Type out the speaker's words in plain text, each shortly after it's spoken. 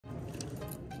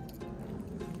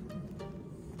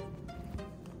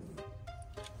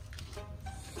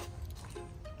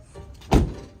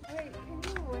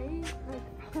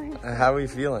How are we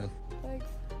feeling? Like,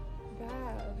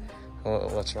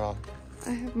 bad. What's wrong? I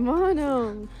have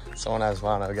mono. Someone has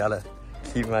mono. Gotta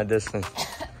keep my distance.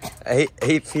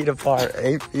 8 feet apart.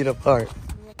 8 feet apart.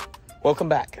 Welcome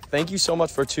back. Thank you so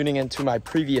much for tuning in to my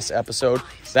previous episode.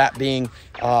 That being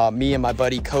me and my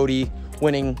buddy Cody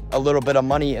winning a little bit of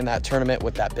money in that tournament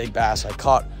with that big bass I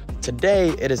caught. Today,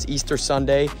 it is Easter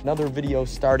Sunday. Another video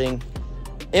starting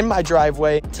in my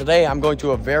driveway. Today, I'm going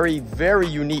to a very, very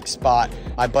unique spot.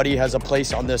 My buddy has a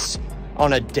place on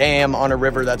a dam on a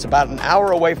river that's about an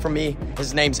hour away from me.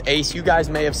 His name's Ace. You guys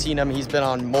may have seen him. He's been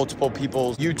on multiple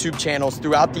people's YouTube channels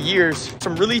throughout the years.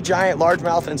 Some really giant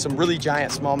largemouth and some really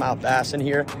giant smallmouth bass in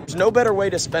here. There's no better way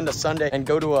to spend a Sunday and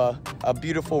go to a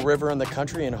beautiful river in the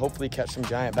country and hopefully catch some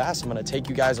giant bass. I'm gonna take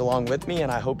you guys along with me and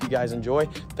I hope you guys enjoy.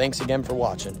 Thanks again for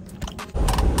watching.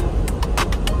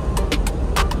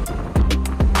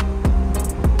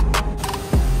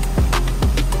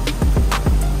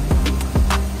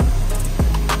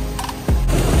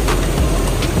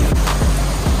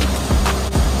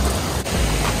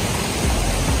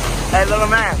 Hey, little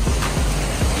man,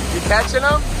 you catching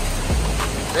them?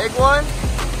 Big one?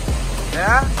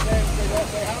 Yeah?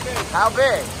 How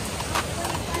big?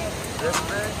 This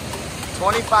big?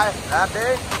 25, that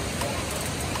big?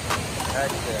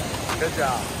 Heck yeah. Good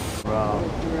job. Bro.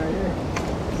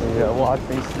 Yeah, watch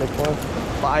these thick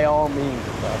ones. By all means,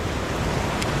 bro.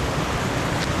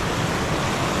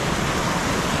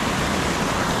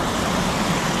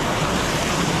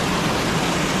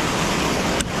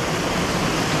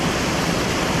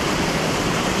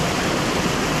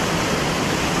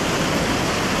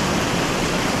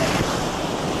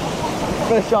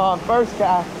 Fish on, first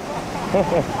cast.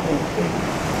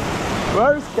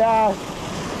 First cast.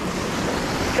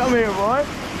 Come here, boy.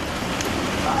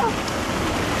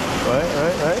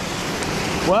 Wait.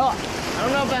 Well, I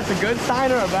don't know if that's a good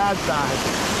sign or a bad sign.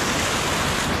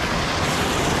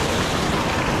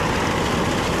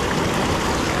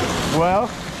 Well,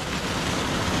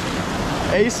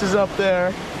 Ace is up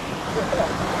there.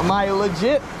 My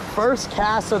legit first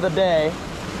cast of the day.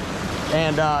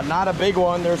 And not a big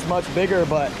one, there's much bigger,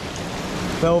 but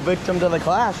fell victim to the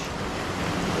clash.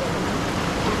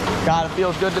 God, it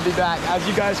feels good to be back. As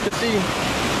you guys can see,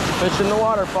 fishing the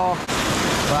waterfall.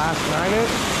 Last 9-inch,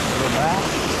 little bass.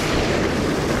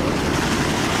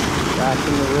 Back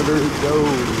in the river he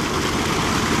goes.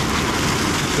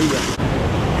 See ya.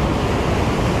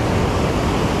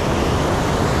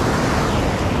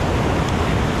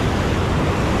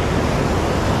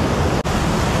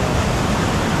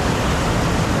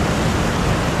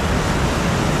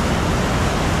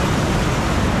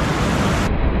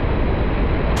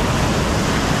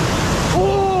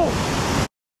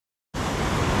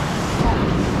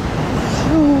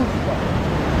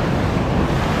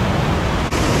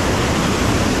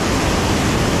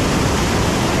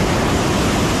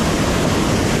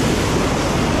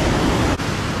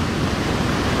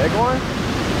 Big one?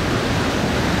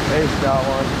 Ace got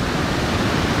one.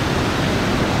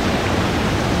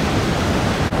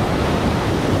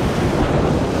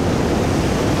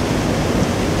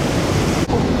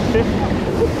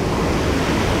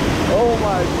 Oh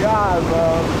my God,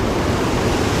 bro.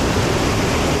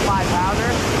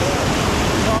 5-pounder?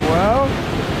 Well,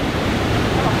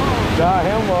 got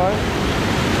him one.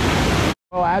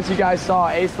 Well, as you guys saw,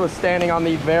 Ace was standing on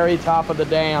the very top of the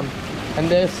dam. And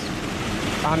this,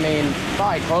 I mean,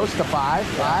 probably close to 5,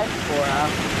 4.5.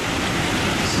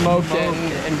 Smoked it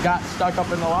and got stuck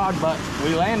up in the log, but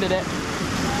we landed it.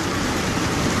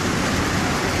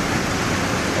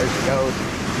 There she goes,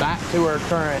 back to her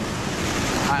current.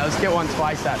 All right, let's get one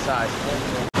twice that size.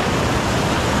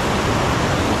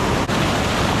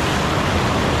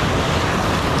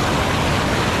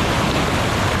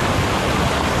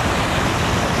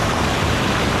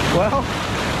 Well,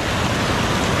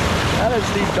 that is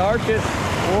the darkest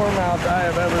warmouth I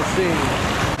have ever seen.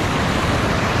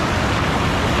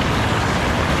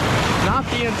 Not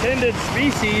the intended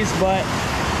species, but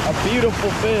a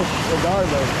beautiful fish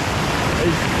regardless.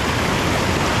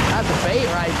 That's a bait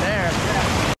right there. Yeah.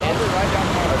 Right down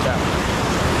the okay.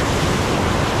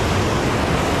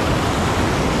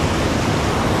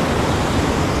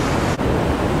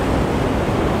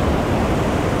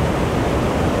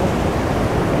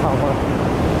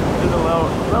 Just a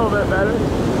little bit better.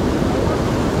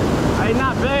 I mean,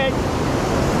 not big.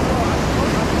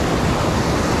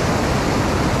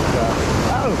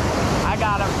 Oh, I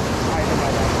got him.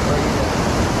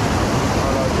 Oh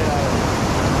no, get out of here.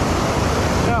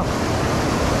 No.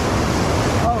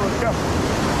 Oh, let's go.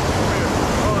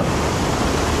 Oh.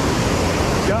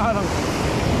 Got him.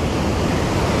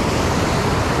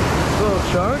 Little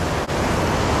chunk.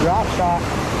 Drop shot.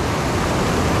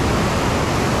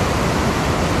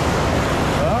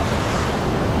 Well,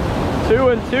 2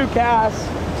 and 2 casts.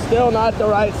 Still not the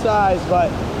right size, but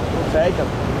we'll take them.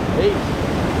 Peace.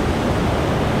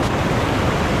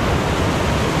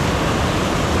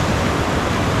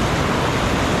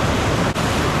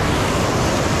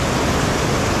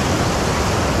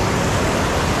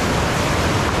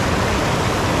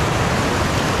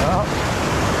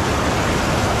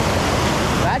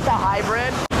 That's a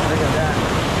hybrid. Look at that.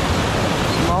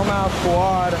 Smallmouth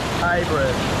quad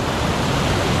hybrid.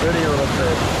 Pretty little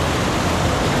fish.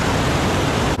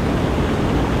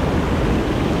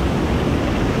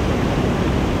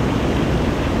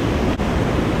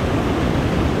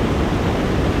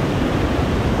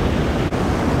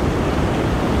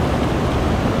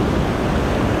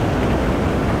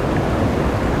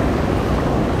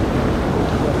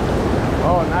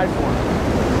 Oh, nice one.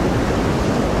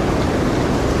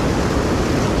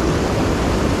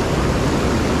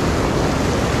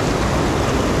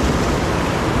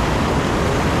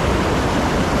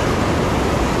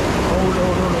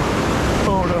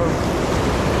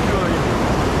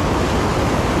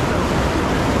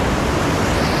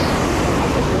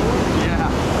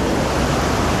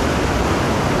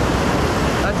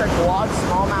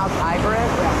 Smallmouth hybrid?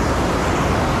 Yeah.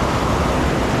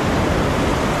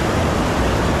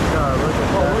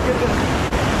 Look at this.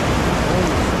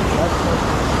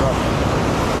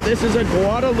 This is a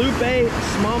Guadalupe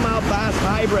smallmouth bass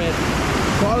hybrid.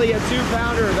 Probably a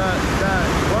 2-pounder. The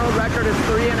world record is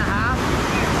 3.5.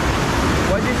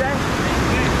 What'd you say?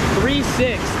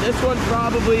 3.6. This one's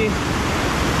probably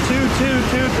 2.2,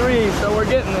 2.3. So we're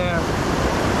getting there.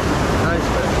 Nice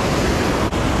fish.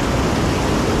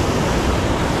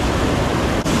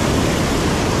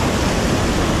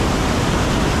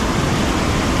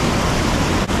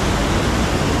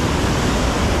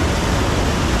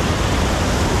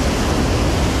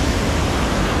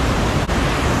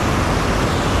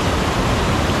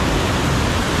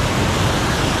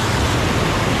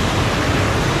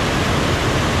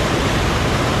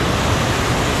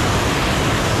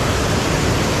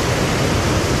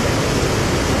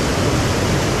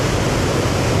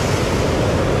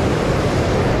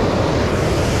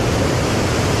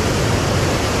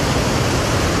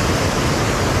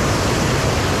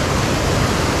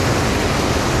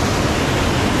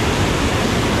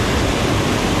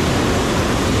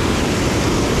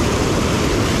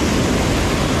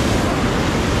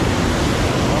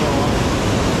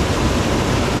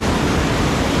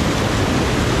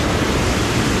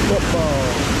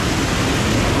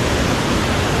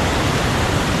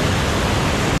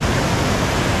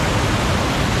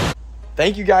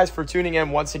 Thank you guys for tuning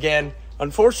in once again.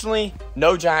 Unfortunately,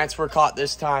 no giants were caught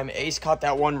this time. Ace caught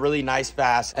that one really nice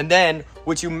bass. And then,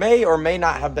 which you may or may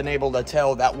not have been able to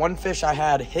tell, that one fish I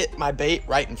had hit my bait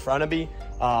right in front of me.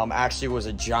 Actually was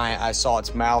a giant. I saw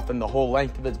its mouth and the whole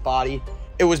length of its body.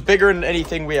 It was bigger than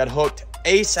anything we had hooked.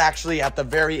 Ace actually at the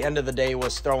very end of the day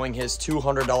was throwing his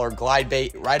 $200 glide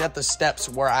bait right at the steps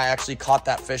where I actually caught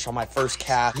that fish on my first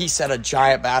cast. He said a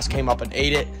giant bass came up and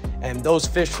ate it. And those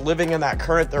fish living in that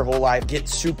current their whole life get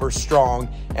super strong.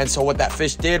 And so what that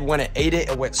fish did when it ate it,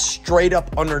 it went straight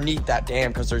up underneath that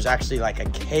dam because there's actually like a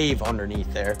cave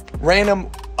underneath there. Ran him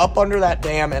up under that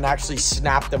dam and actually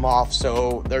snapped them off.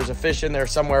 So there's a fish in there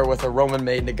somewhere with a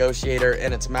Roman-made negotiator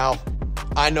in its mouth.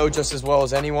 I know just as well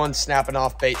as anyone, snapping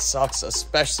off bait sucks,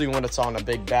 especially when it's on a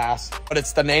big bass. But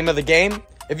it's the name of the game.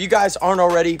 If you guys aren't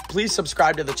already, please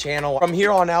subscribe to the channel. From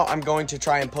here on out, I'm going to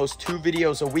try and post 2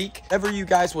 videos a week. Whatever you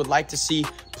guys would like to see,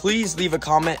 please leave a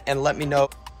comment and let me know.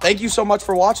 Thank you so much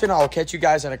for watching. I'll catch you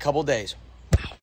guys in a couple days.